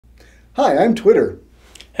Hi, I'm Twitter.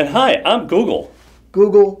 And hi, I'm Google.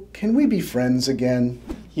 Google, can we be friends again?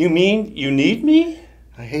 You mean you need me?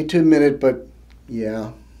 I hate to admit it, but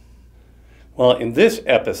yeah. Well, in this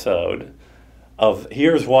episode of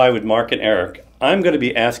Here's Why with Mark and Eric, I'm going to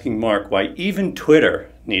be asking Mark why even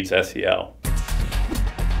Twitter needs SEO.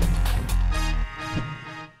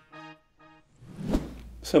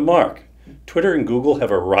 So Mark, Twitter and Google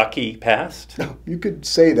have a rocky past? You could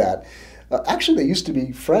say that. Actually, they used to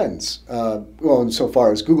be friends. Well,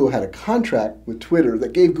 insofar as Google had a contract with Twitter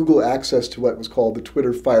that gave Google access to what was called the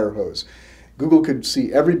Twitter fire hose. Google could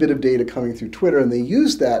see every bit of data coming through Twitter, and they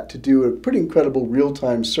used that to do a pretty incredible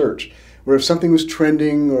real-time search, where if something was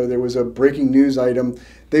trending or there was a breaking news item,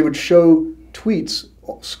 they would show tweets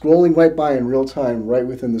scrolling right by in real time, right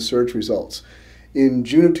within the search results. In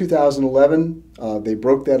June of 2011, they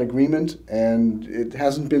broke that agreement, and it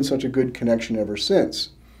hasn't been such a good connection ever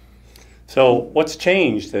since. So what's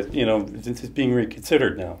changed that, this is being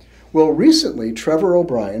reconsidered now? Well, recently, Trevor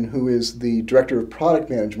O'Brien, who is the Director of Product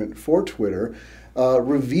Management for Twitter,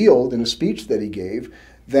 revealed in a speech that he gave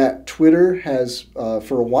that Twitter has,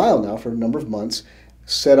 for a while now, for a number of months,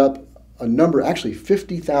 set up a number, actually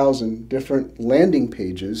 50,000 different landing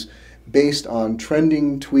pages based on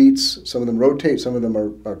trending tweets. Some of them rotate, some of them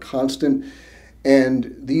are constant,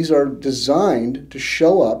 and these are designed to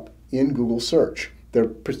show up in Google search. They're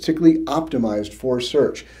particularly optimized for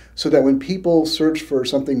search, so that when people search for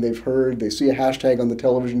something they've heard, they see a hashtag on the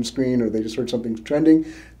television screen, or they just heard something trending,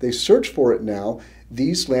 they search for it now.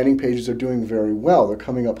 These landing pages are doing very well. They're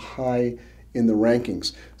coming up high in the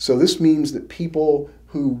rankings. So this means that people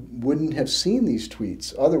who wouldn't have seen these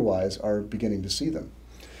tweets otherwise are beginning to see them.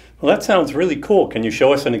 Well, that sounds really cool. Can you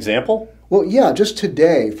show us an example? Well, yeah, just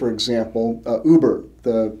today, for example, Uber,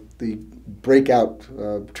 the breakout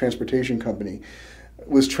transportation company,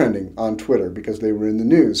 was trending on Twitter because they were in the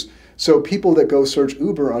news. So people that go search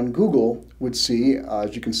Uber on Google would see,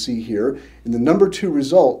 as you can see here, in the number 2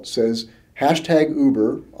 result says hashtag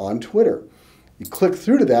Uber on Twitter. You click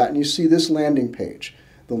through to that and you see this landing page.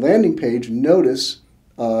 The landing page, notice,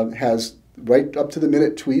 has right up to the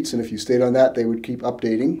minute tweets, and if you stayed on that, they would keep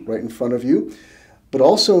updating right in front of you. But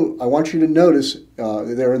also, I want you to notice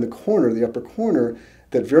there in the corner, the upper corner,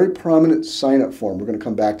 that very prominent sign-up form. We're going to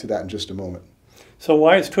come back to that in just a moment. So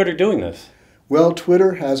why is Twitter doing this? Well,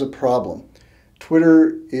 Twitter has a problem.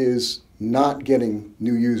 Twitter is not getting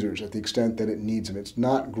new users at the extent that it needs them. It's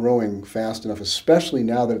not growing fast enough, especially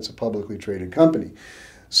now that it's a publicly traded company.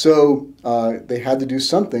 So they had to do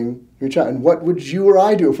something. And what would you or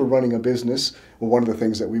I do if we're running a business? Well, one of the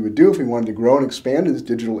things that we would do if we wanted to grow and expand in this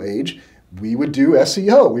digital age, we would do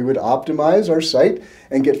SEO. We would optimize our site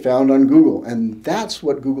and get found on Google. And that's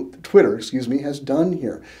what Twitter has done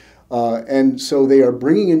here. And so they are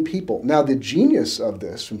bringing in people. Now, the genius of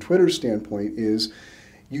this, from Twitter's standpoint, is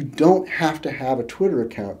you don't have to have a Twitter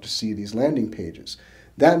account to see these landing pages.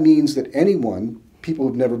 That means that anyone, people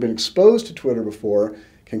who've never been exposed to Twitter before,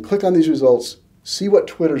 can click on these results, see what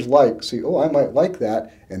Twitter's like, see, oh, I might like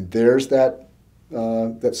that, and there's that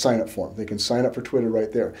sign-up form. They can sign up for Twitter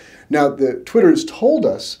right there. Now, Twitter has told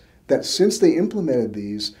us that since they implemented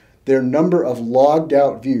these, their number of logged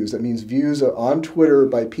out views, that means views on Twitter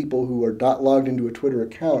by people who are not logged into a Twitter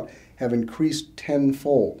account, have increased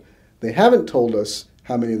tenfold. They haven't told us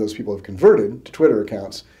how many of those people have converted to Twitter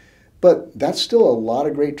accounts, but that's still a lot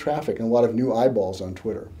of great traffic and a lot of new eyeballs on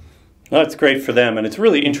Twitter. Well, that's great for them, and it's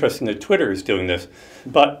really interesting that Twitter is doing this.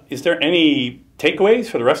 But is there any takeaways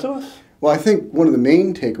for the rest of us? Well, I think one of the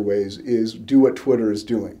main takeaways is do what Twitter is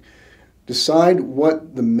doing. Decide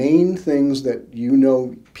what the main things that you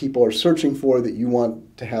know people are searching for that you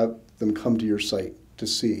want to have them come to your site to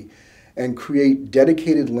see, and create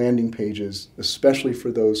dedicated landing pages, especially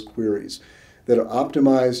for those queries, that are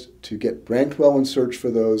optimized to get ranked well in search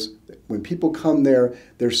for those. When people come there,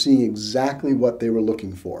 they're seeing exactly what they were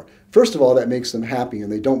looking for. First of all, that makes them happy,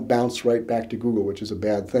 and they don't bounce right back to Google, which is a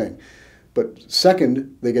bad thing. But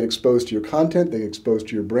second, they get exposed to your content, they get exposed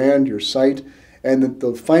to your brand, your site. And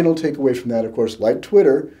the final takeaway from that, of course, like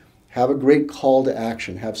Twitter, have a great call to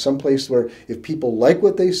action. Have some place where if people like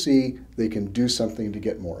what they see, they can do something to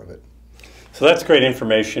get more of it. So that's great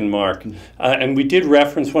information, Mark. And we did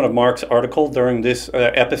reference one of Mark's articles during this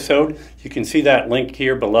episode. You can see that link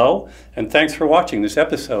here below. And thanks for watching this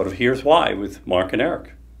episode of Here's Why with Mark and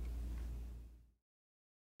Eric.